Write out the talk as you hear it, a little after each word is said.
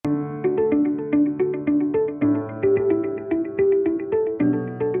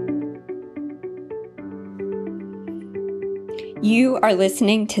You are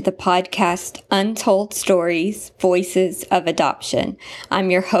listening to the podcast Untold Stories, Voices of Adoption. I'm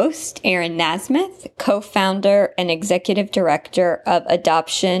your host, Erin Nasmith, co-founder and executive director of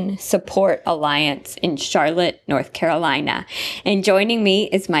Adoption Support Alliance in Charlotte, North Carolina. And joining me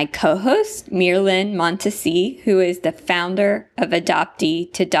is my co-host, Mirlyn Montesi, who is the founder of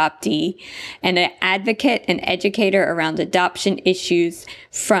Adoptee to Adoptee and an advocate and educator around adoption issues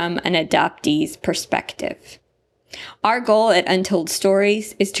from an adoptee's perspective. Our goal at Untold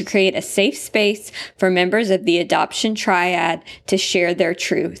Stories is to create a safe space for members of the adoption triad to share their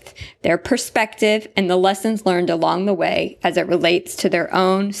truth, their perspective, and the lessons learned along the way as it relates to their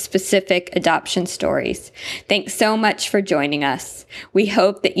own specific adoption stories. Thanks so much for joining us. We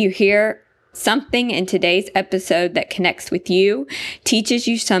hope that you hear something in today's episode that connects with you, teaches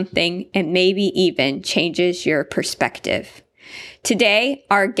you something, and maybe even changes your perspective. Today,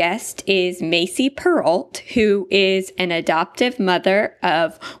 our guest is Macy Perrault, who is an adoptive mother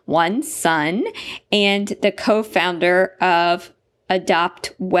of one son and the co-founder of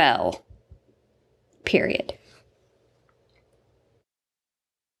Adopt Well, period.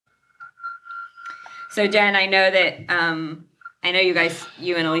 So, Jen, I know that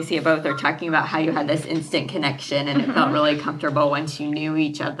you and Alicia both are talking about how you had this instant connection and it felt really comfortable once you knew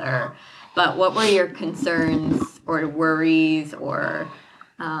each other. But what were your concerns or worries or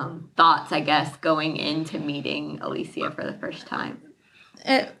thoughts, I guess, going into meeting Alicia for the first time?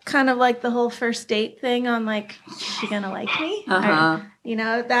 It kind of like the whole first date thing on like, is she going to like me? Uh-huh.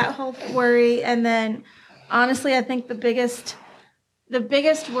 Or, that whole worry. And then honestly, I think the biggest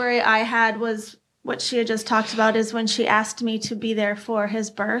worry I had was what she had just talked about is when she asked me to be there for his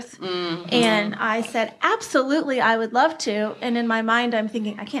birth. Mm-hmm. And I said, absolutely, I would love to. And in my mind, I'm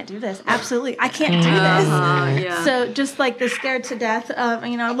thinking, I can't do this. Absolutely, I can't do this. Yeah. So just like the scared to death of,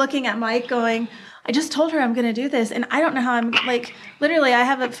 looking at Mike going, I just told her I'm going to do this. And I don't know how I'm like, literally, I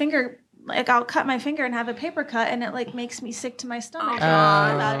have a finger, like I'll cut my finger and have a paper cut and it like makes me sick to my stomach.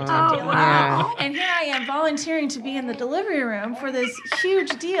 And here I am volunteering to be in the delivery room for this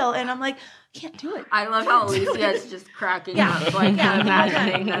huge deal. And I'm like, can't do it. I love how Alicia's just cracking up. Like,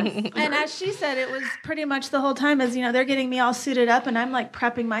 and as she said, it was pretty much the whole time as, they're getting me all suited up and I'm like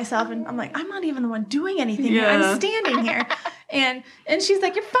prepping myself and I'm like, I'm not even the one doing anything here. I'm standing here. And she's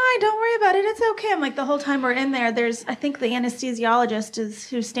like, you're fine. Don't worry about it. It's okay. I'm like, the whole time we're in there, I think the anesthesiologist is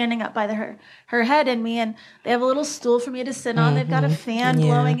who's standing up by her head and me. And they have a little stool for me to sit on. They've got a fan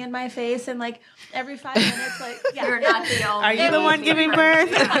blowing in my face. And like every 5 minutes, like, you're not the only. Are you the one giving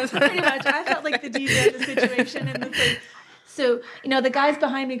birth? Yeah, pretty much. I felt like the diva in the situation. And it's like, so, the guy's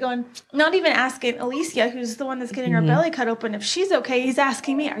behind me going, not even asking Alicia, who's the one that's getting her belly cut open, if she's okay. He's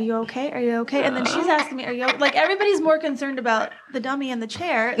asking me, are you okay? Are you okay? And then she's asking me, are you okay? Like, everybody's more concerned about the dummy in the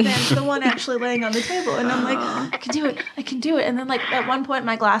chair than the one actually laying on the table. And I'm like, I can do it. And then, like, at one point,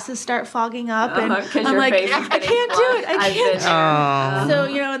 my glasses start fogging up. And I'm like, I can't do it. I can't do it. So,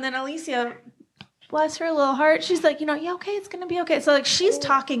 and then Alicia, bless her little heart, she's like, you okay? It's going to be okay. So, like, she's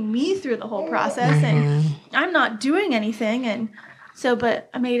talking me through the whole process, and I'm not doing anything. And so, but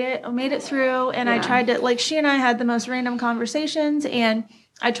I made it through, and I tried to, like, she and I had the most random conversations, and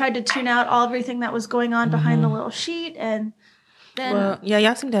I tried to tune out everything that was going on behind the little sheet, and then...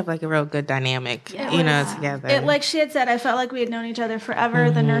 y'all seem to have, like, a real good dynamic, together. Like she had said, I felt like we had known each other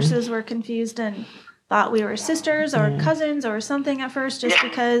forever. The nurses were confused and thought we were sisters or cousins or something at first, just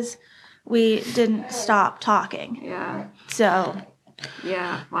because... we didn't stop talking. Yeah. So.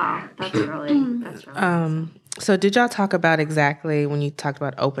 Yeah. Wow. That's really So did y'all talk about exactly when you talked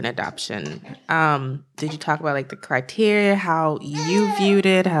about open adoption? Did you talk about like the criteria, how you viewed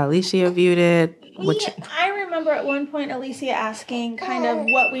it, how Alicia viewed it? I remember at one point Alicia asking kind of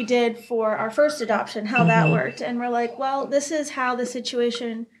what we did for our first adoption, how that worked. And we're like, well, this is how the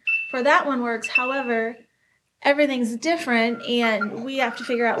situation for that one works. However, everything's different, and we have to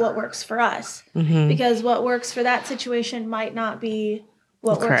figure out what works for us. Because what works for that situation might not be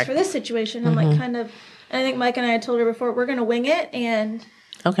what works for this situation. I'm like, kind of, I think Mike and I had told her before, we're going to wing it, and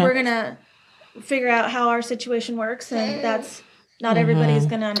we're going to figure out how our situation works, and that's, not everybody's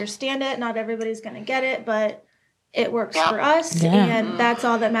going to understand it, not everybody's going to get it, but it works for us, and that's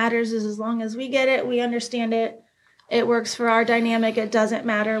all that matters is as long as we get it, we understand it, it works for our dynamic, it doesn't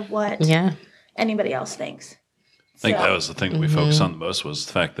matter what anybody else thinks. I think that was the thing that we focused on the most was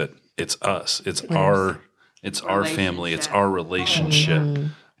the fact that it's us. It's our family. It's our relationship.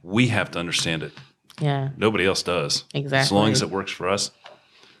 We have to understand it. Yeah. Nobody else does. Exactly. As long as it works for us,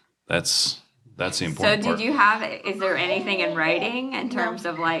 that's the important part. So is there anything in writing in terms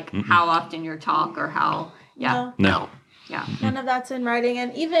of like how often you talk or how? No. Yeah. None of that's in writing.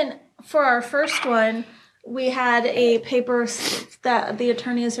 And even for our first one, we had a paper that the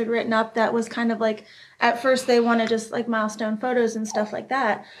attorneys had written up that was kind of like, at first they wanted just like milestone photos and stuff like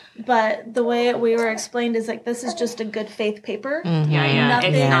that. But the way we were explained is like, this is just a good faith paper. Mm-hmm.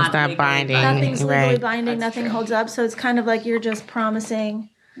 Nothing, it's not binding. Nothing's legally binding. That's nothing true. holds up. So it's kind of like you're just promising.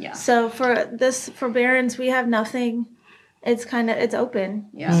 Yeah. So for Barron's, we have nothing. It's open.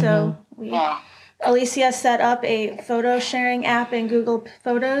 Yeah. So Alicia set up a photo sharing app in Google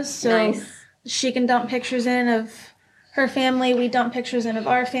Photos. So she can dump pictures in of her family. We dump pictures in of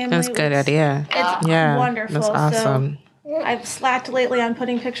our family. That's a good idea. It's wonderful. That's awesome. So I've slacked lately on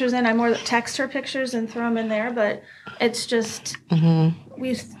putting pictures in. I more text her pictures and throw them in there, but it's just,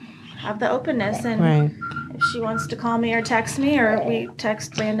 we have the openness. And if she wants to call me or text me, or we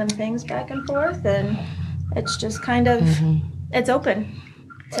text random things back and forth, and it's just kind of, it's open.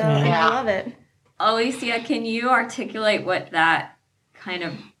 So and I love it. Alicia, can you articulate what that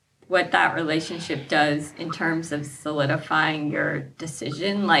relationship does in terms of solidifying your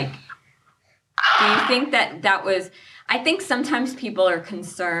decision? Like, do you think that was, I think sometimes people are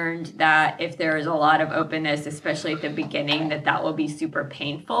concerned that if there is a lot of openness, especially at the beginning, that will be super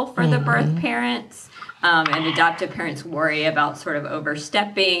painful for the birth parents. And adoptive parents worry about sort of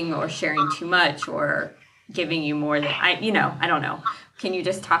overstepping or sharing too much or giving you more than, I don't know. Can you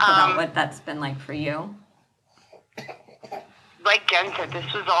just talk about what that's been like for you? Like Jen said,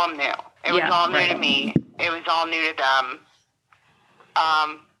 this was all new. It was all new to me. It was all new to them.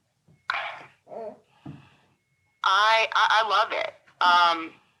 I love it.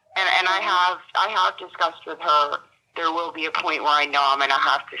 And I have discussed with her, there will be a point where I know I'm going to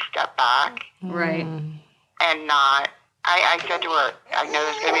have to step back. Right. And not, I said to her, I know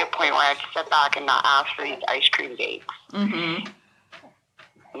there's going to be a point where I have to step back and not ask for these ice cream dates. Mm-hmm.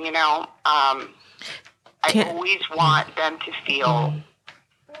 I always want them to feel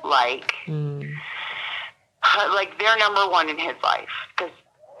like they're number one in his life because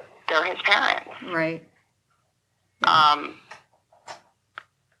they're his parents. Right.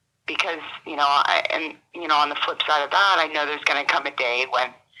 Because, on the flip side of that, I know there's going to come a day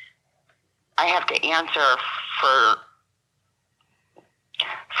when I have to answer for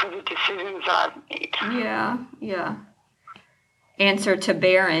the decisions that I've made. Yeah, yeah. Answer to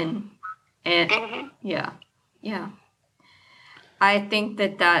Barron. And yeah. I think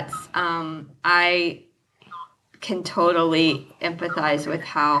that's, I can totally empathize with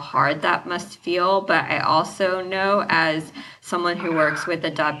how hard that must feel, but I also know as someone who works with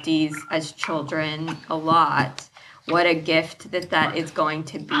adoptees as children a lot, what a gift that is going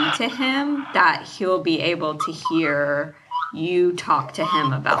to be to him, that he'll be able to hear you talk to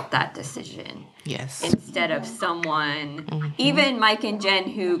him about that decision. Yes. Instead of someone, even Mike and Jenn,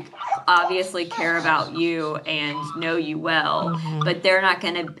 who obviously care about you and know you well, but they're not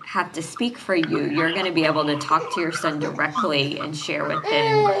going to have to speak for you. You're going to be able to talk to your son directly and share with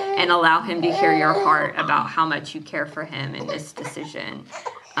him and allow him to hear your heart about how much you care for him in this decision,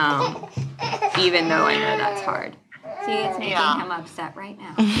 even though I know that's hard. See, it's making him upset right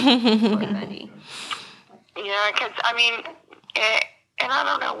now. Poor buddy. Yeah, because, and I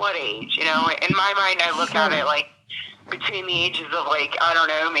don't know what age, in my mind I look at it like between the ages of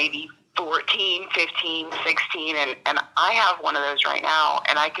maybe 14, 15, 16, and I have one of those right now,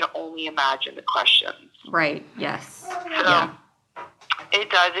 and I can only imagine the questions. Right, yes. So, it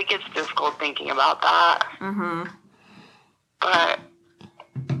does, it gets difficult thinking about that. Mm-hmm. But,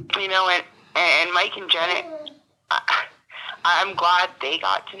 and Mike and Jenn, I'm glad they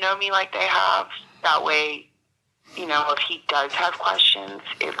got to know me like they have. That way, if he does have questions,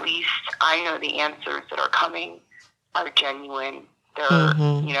 at least I know the answers that are coming are genuine. They're,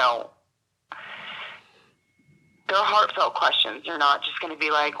 they're heartfelt questions. They're not just going to be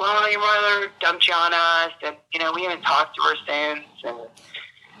like, well, your mother dumped you on us, and, we haven't talked to her since, and,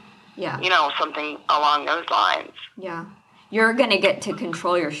 something along those lines. Yeah. You're going to get to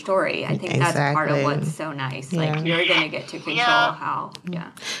control your story. I think that's part of what's so nice. Yeah. Like, you're going to get to control how,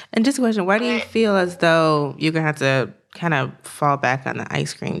 And just a question, why do you feel as though you're going to have to kind of fall back on the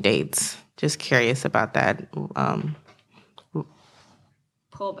ice cream dates? Just curious about that. Pull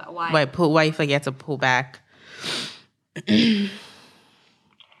back. Why? Why you feel like you have to pull back?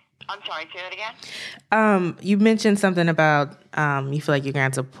 I'm sorry, say that again? You mentioned something about you feel like you're going to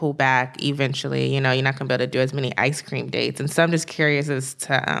have to pull back eventually. You're not going to be able to do as many ice cream dates. And so I'm just curious as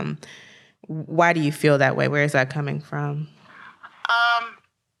to why do you feel that way? Where is that coming from?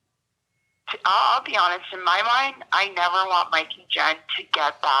 I'll be honest. In my mind, I never want Mike and Jenn to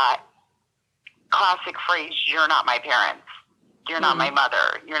get that classic phrase, you're not my parents. You're not my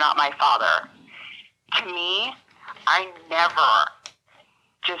mother. You're not my father. To me, I never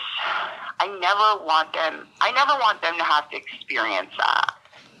I never want them to have to experience that.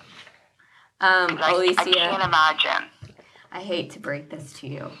 Alicia, I can't imagine. I hate to break this to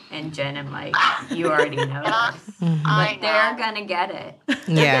you, and Jen and Mike, you already know this, but they're gonna get it.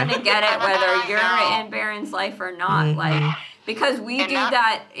 Yeah. They're gonna get it whether you're in Baron's life or not. Like, because we do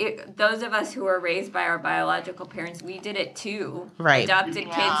that. Those of us who are raised by our biological parents, we did it too. Right. Adopted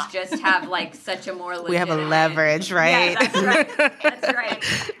kids just have like such a more legitimate. We have a leverage, right? Yeah, that's right. That's right.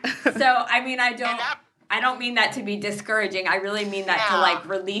 So I mean, I don't mean that to be discouraging. I really mean that to like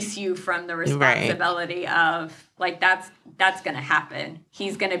release you from the responsibility of like that's going to happen.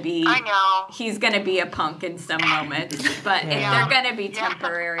 He's going to be a punk in some moments, but they're going to be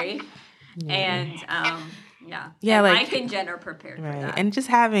temporary. And and like, Mike and Jenn are prepared for that. And just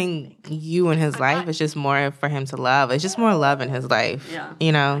having you in his life is just more for him to love. It's just more love in his life. Yeah.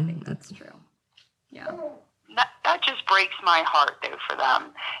 You know? I think that's true. Yeah. That just breaks my heart though for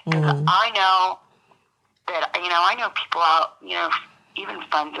them. Because I know that, I know people out, even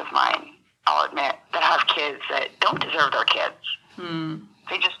friends of mine, I'll admit, that have kids that don't deserve their kids.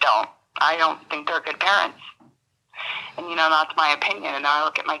 They just don't. I don't think they're good parents. And, that's my opinion. And I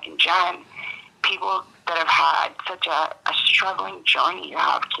look at Mike and Jenn, people that have had such a struggling journey to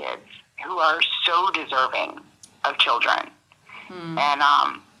have kids who are so deserving of children. And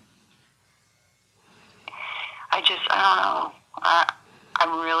I don't know.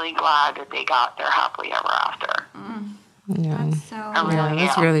 I'm really glad that they got their happily ever after. Yeah.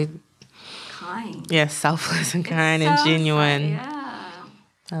 That's really kind. Yeah, selfless and kind and genuine. Yeah.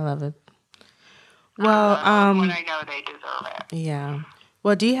 I love it. Well, when I know they deserve it. Yeah.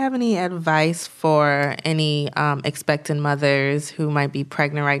 Well, do you have any advice for any expectant mothers who might be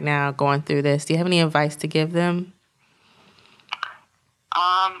pregnant right now, going through this? Do you have any advice to give them?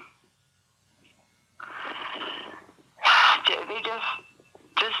 They just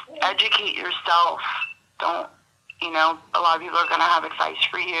educate yourself. Don't, a lot of people are going to have advice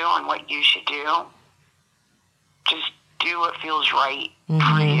for you on what you should do. Just do what feels right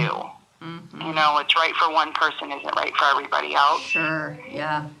for you. What's right for one person isn't right for everybody else. Sure,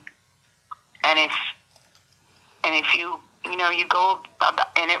 yeah. And if you go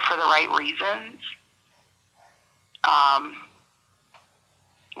in it for the right reasons, I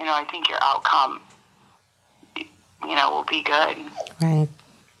think your outcome, will be good. Right.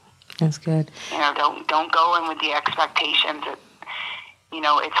 That's good. Don't go in with the expectations that,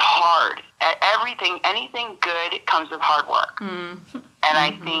 it's hard. Anything good comes with hard work. And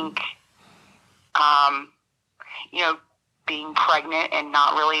I think, being pregnant and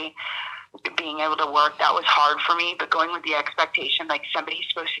not really being able to work, that was hard for me, but going with the expectation, like somebody's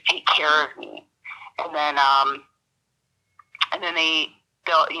supposed to take care of me. And then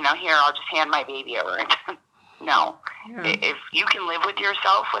they'll, here, I'll just hand my baby over. No. Yeah. If you can live with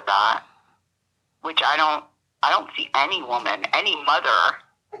yourself with that, which I don't see any woman, any mother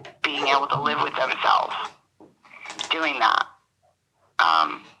being able to live with themselves doing that.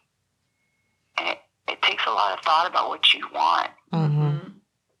 It takes a lot of thought about what you want. I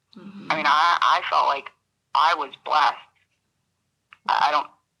mean, I felt like I was blessed. I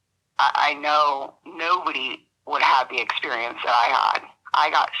know nobody would have the experience that I had. I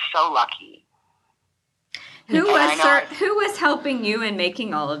got so lucky. Who was helping you in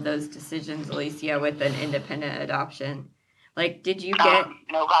making all of those decisions, Alicia, with an independent adoption? Like, did you get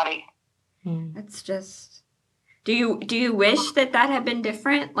nobody? It's just. Do you wish that had been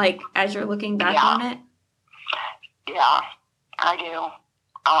different? Like, as you're looking back on it. Yeah, I do.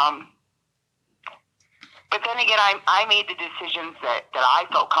 But then again, I made the decisions that I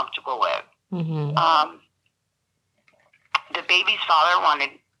felt comfortable with. The baby's father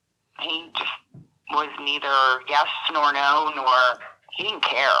he just was neither yes nor no, nor he didn't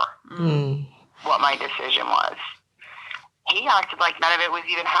care what my decision was. He acted like none of it was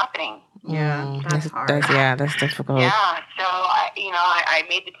even happening. Yeah, that's hard. That's difficult. Yeah, so I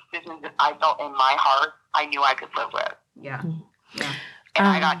made the decisions that I felt in my heart I knew I could live with. Yeah. And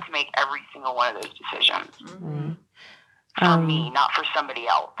I got to make every single one of those decisions for me, not for somebody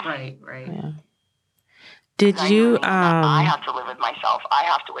else. Right. Yeah. Did you? I have to live with myself. I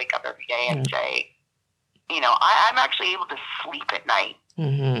have to wake up every day and say, I'm actually able to sleep at night,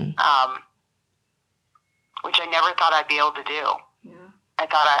 which I never thought I'd be able to do. Yeah. I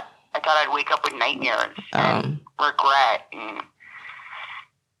thought I'd wake up with nightmares and regret and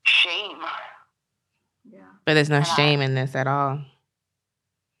shame. Yeah. But there's no shame in this at all.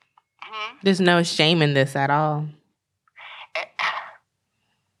 There's no shame in this at all.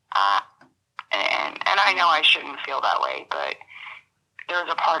 And I know I shouldn't feel that way, but there's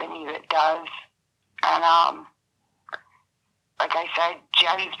a part of me that does. And like I said,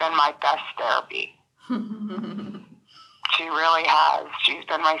 Jen's been my best therapy. She really has. She's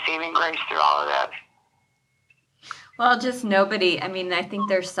been my saving grace through all of this. Well, just nobody. I mean, I think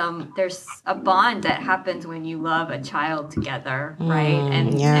there's a bond that happens when you love a child together, right?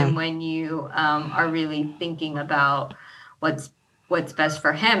 And when you are really thinking about what's best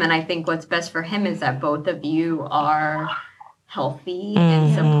for him. And I think what's best for him is that both of you are healthy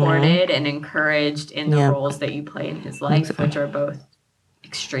and supported and encouraged in the roles that you play in his life, which are both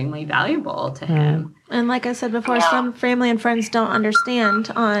extremely valuable to him. And like I said before, some family and friends don't understand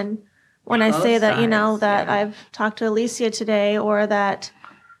on when I say that, that I've talked to Alicia today or that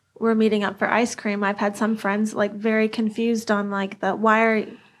we're meeting up for ice cream. I've had some friends like very confused on like why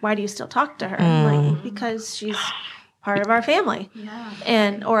do you still talk to her? Like, because she's part of our family. Yeah.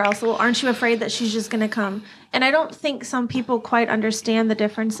 And or else, well, aren't you afraid that she's just going to come? And I don't think some people quite understand the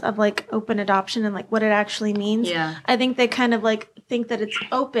difference of like open adoption and like what it actually means. Yeah. I think they kind of like think that it's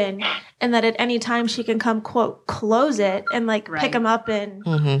open and that at any time she can come, quote, close it and like pick them up and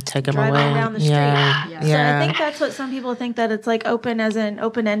take them drive away them down the street. Yeah. So I think that's what some people think, that it's like open as in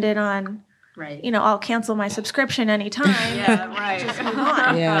open-ended on, I'll cancel my subscription anytime. Just move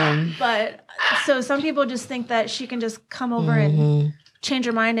on. Yeah. But so some people just think that she can just come over and change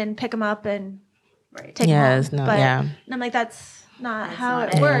her mind and pick them up and take them home. And I'm like, that's not how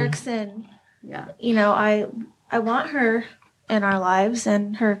it works. And, I want her in our lives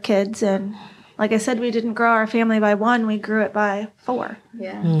and her kids. And like I said, we didn't grow our family by 1, we grew it by 4.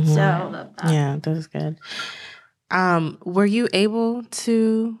 Yeah. So, I love that. Yeah, that's good. Were you able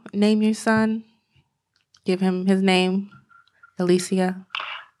to name your son? Give him his name, Alicia?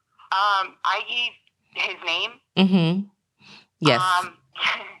 I gave his name. Mm-hmm. Yes.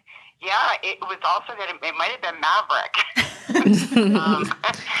 Yeah, it was also that it might have been Maverick.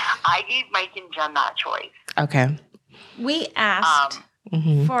 I gave Mike and Jenn that choice. Okay. We asked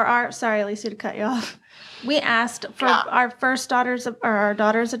for our, sorry, Alicia, to cut you off. We asked for our first daughter's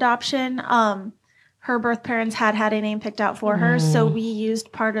adoption. Her birth parents had a name picked out for her, so we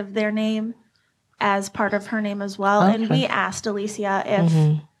used part of their name as part of her name as well. Okay. And we asked Alicia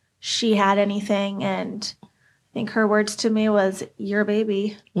if she had anything, and I think her words to me was, "Your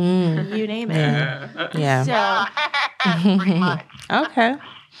baby, you name it." Yeah. So, pretty much. Okay.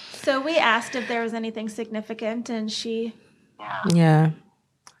 So we asked if there was anything significant, and she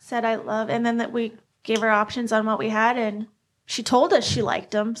said, "I love," and then that we gave her options on what we had, and she told us she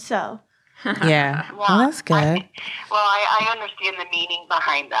liked them. So. Yeah. Well, that's good. I understand the meaning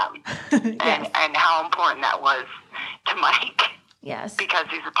behind them and how important that was to Mike. Yes. Because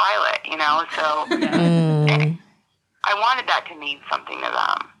he's a pilot, so I wanted that to mean something to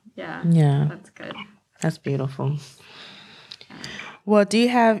them. Yeah. Yeah. That's good. That's beautiful. Well, do you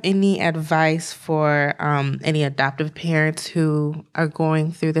have any advice for any adoptive parents who are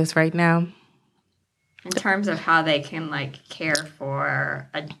going through this right now? In terms of how they can care for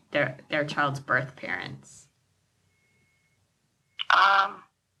their child's birth parents.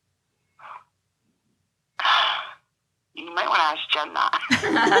 You might want to ask Jenn that.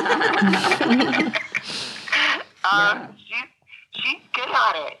 She's good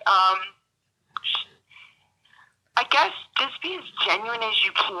at it. I guess just be as genuine as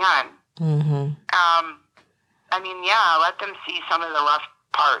you can. Let them see some of the rough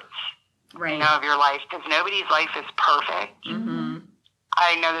parts. Right. Of your life, because nobody's life is perfect.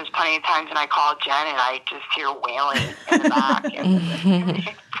 I know there's plenty of times when I call Jenn and I just hear wailing in the back. And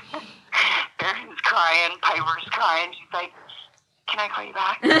Aaron's crying, Piper's crying. She's like, "Can I call you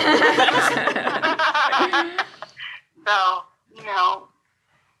back?" So,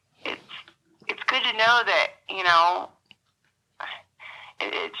 it's good to know that,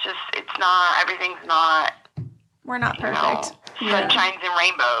 it's not, everything's not, we're not perfect. Sunshines and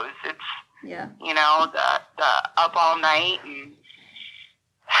rainbows. It's, the up all night, and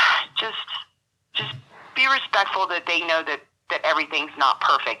just be respectful that they know that everything's not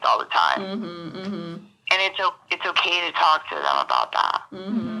perfect all the time. And it's okay to talk to them about that.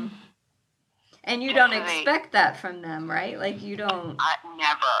 And you don't expect that from them, right? Like you don't.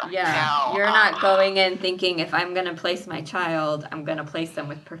 Never. Yeah. No. You're not going in thinking, if I'm going to place my child, I'm going to place them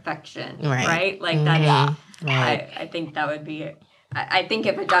with perfection. Right? Like that's. Right. I think that would be. I think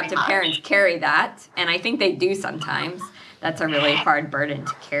if adoptive parents carry that, and I think they do sometimes, that's a really hard burden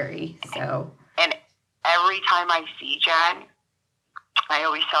to carry. So. And every time I see Jenn, I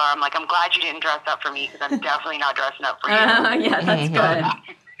always tell her, I'm like, "I'm glad you didn't dress up for me, because I'm definitely not dressing up for you." Yeah, that's good.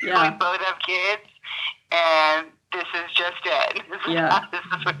 We both have kids, and this is just it. This is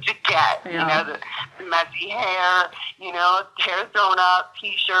what you get. Yeah. You know, the messy hair, you know, hair thrown up,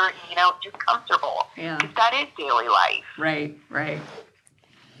 t-shirt, you know, just comfortable. Yeah. Because that is daily life. Right.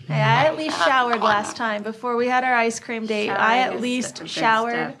 Hey, I at least showered last time before we had our ice cream date. I at least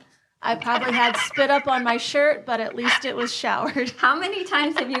showered. I probably had spit up on my shirt, but at least it was showered. How many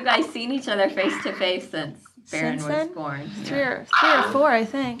times have you guys seen each other face to face since Barron was born? Three or four, I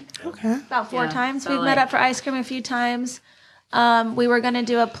think. Okay. About 4 times. So We've met up for ice cream a few times. We were going to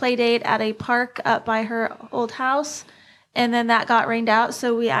do a play date at a park up by her old house, and then that got rained out,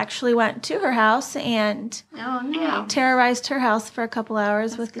 so we actually went to her house and terrorized her house for a couple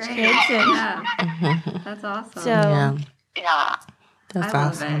hours with the kids. And That's awesome. so, Yeah. That's I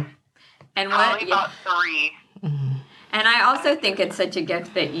love awesome. it. And Probably about 3. And I also think it's such a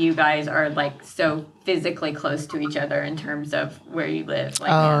gift that you guys are like so physically close to each other in terms of where you live. Like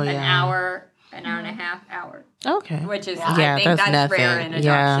an hour and a half hour. Okay. Which is, Yeah, I think that's nothing. rare in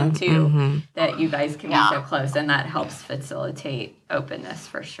adoption too, Mm-hmm. that you guys can be so close, and that helps facilitate openness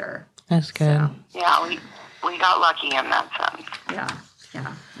for sure. That's good. So, Yeah, we got lucky in that sense. yeah,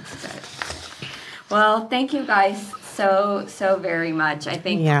 that's good. Well, thank you guys so very much. I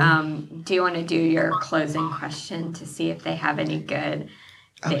think, do you want to do your closing question to see if they have any good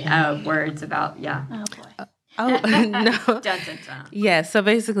words about, oh boy. Oh, no. Dun, dun, dun. Yeah, so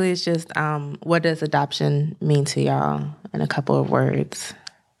basically it's just what does adoption mean to y'all in a couple of words?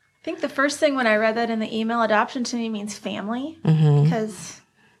 I think the first thing when I read that in the email, adoption to me means family. Mm-hmm. Because,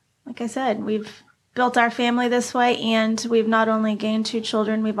 like I said, we've built our family this way, and we've not only gained 2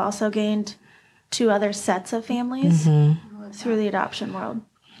 children, we've also gained 2 other sets of families through the adoption world.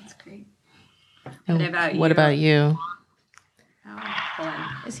 That's great. And What about you? you?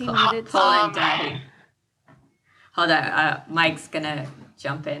 Is he muted? Pull in Daddy. Hold on. Mike's going to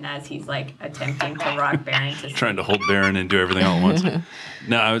jump in as he's like attempting to rock Barron to Trying to hold Barron and do everything all at once.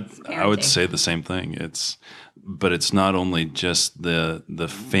 No, I would say the same thing. But it's not only just the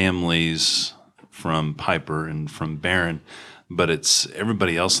families from Piper and from Barron, but it's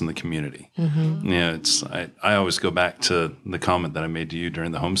everybody else in the community. Mm-hmm. You know, I always go back to the comment that I made to you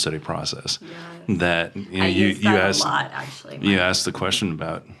during the homesteading process. That you know, you asked a lot, actually. You asked the question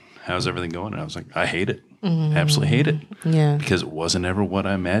about how's everything going, and I was like, I hate it. Absolutely hate it. Yeah. Because it wasn't ever what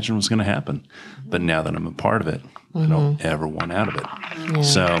I imagined was going to happen. But now that I'm a part of it, I don't ever want out of it. Yeah.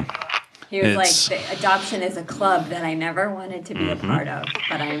 So he was like, the adoption is a club that I never wanted to be a part of,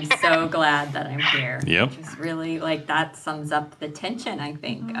 but I'm so glad that I'm here. Yep. Which is really like, that sums up the tension, I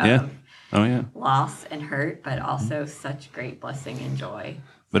think, of loss and hurt, but also such great blessing and joy.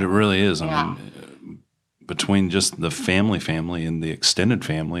 But it really is. I mean, between just the family and the extended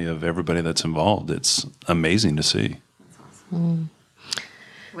family of everybody that's involved, it's amazing to see. That's awesome.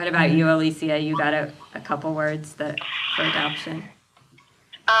 What about you, Alicia? You got a couple words for adoption?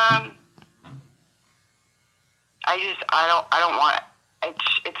 I don't want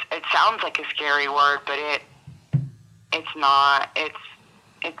it sounds like a scary word, but it's not. It's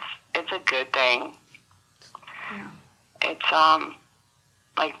a good thing. Yeah. It's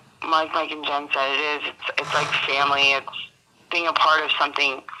like Mike and Jenn said, it is. It's like family. It's being a part of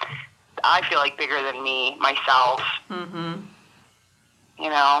something I feel like bigger than me, myself. Mm-hmm. You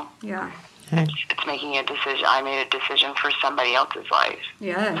know? Yeah. It's making a decision. I made a decision for somebody else's life.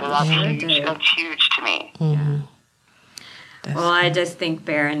 Yeah. So that's huge. That's huge to me. Mm-hmm. Well, I just think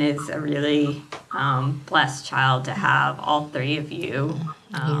Barron is a really blessed child to have all 3 of you.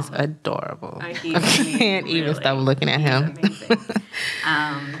 He's adorable. I can't even stop looking at him. Amazing.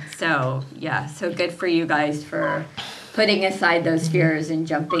 So good for you guys for putting aside those fears and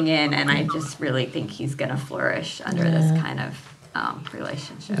jumping in. And I just really think he's going to flourish under this kind of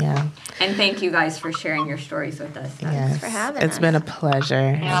relationship. Yeah. And thank you guys for sharing your stories with us. Yes. for having It's us. been a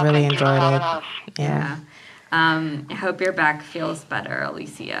pleasure. I really enjoyed it. Yeah. I hope your back feels better,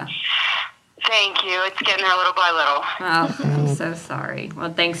 Alicia. Thank you. It's getting there little by little. Oh, I'm so sorry.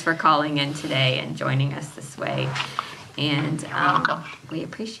 Well, thanks for calling in today and joining us this way. And we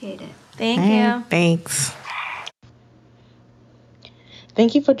appreciate it. Thank you. Thanks.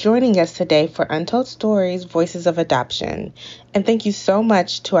 Thank you for joining us today for Untold Stories, Voices of Adoption. And thank you so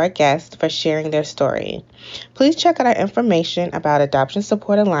much to our guests for sharing their story. Please check out our information about Adoption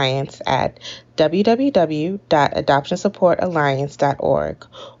Support Alliance at www.adoptionsupportalliance.org,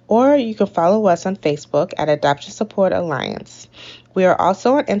 or you can follow us on Facebook at Adoption Support Alliance. We are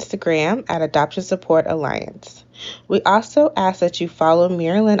also on Instagram at Adoption Support Alliance. We also ask that you follow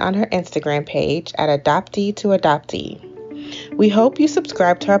Marilyn on her Instagram page at Adoptee to Adoptee. We hope you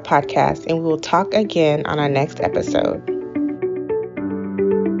subscribe to our podcast, and we will talk again on our next episode.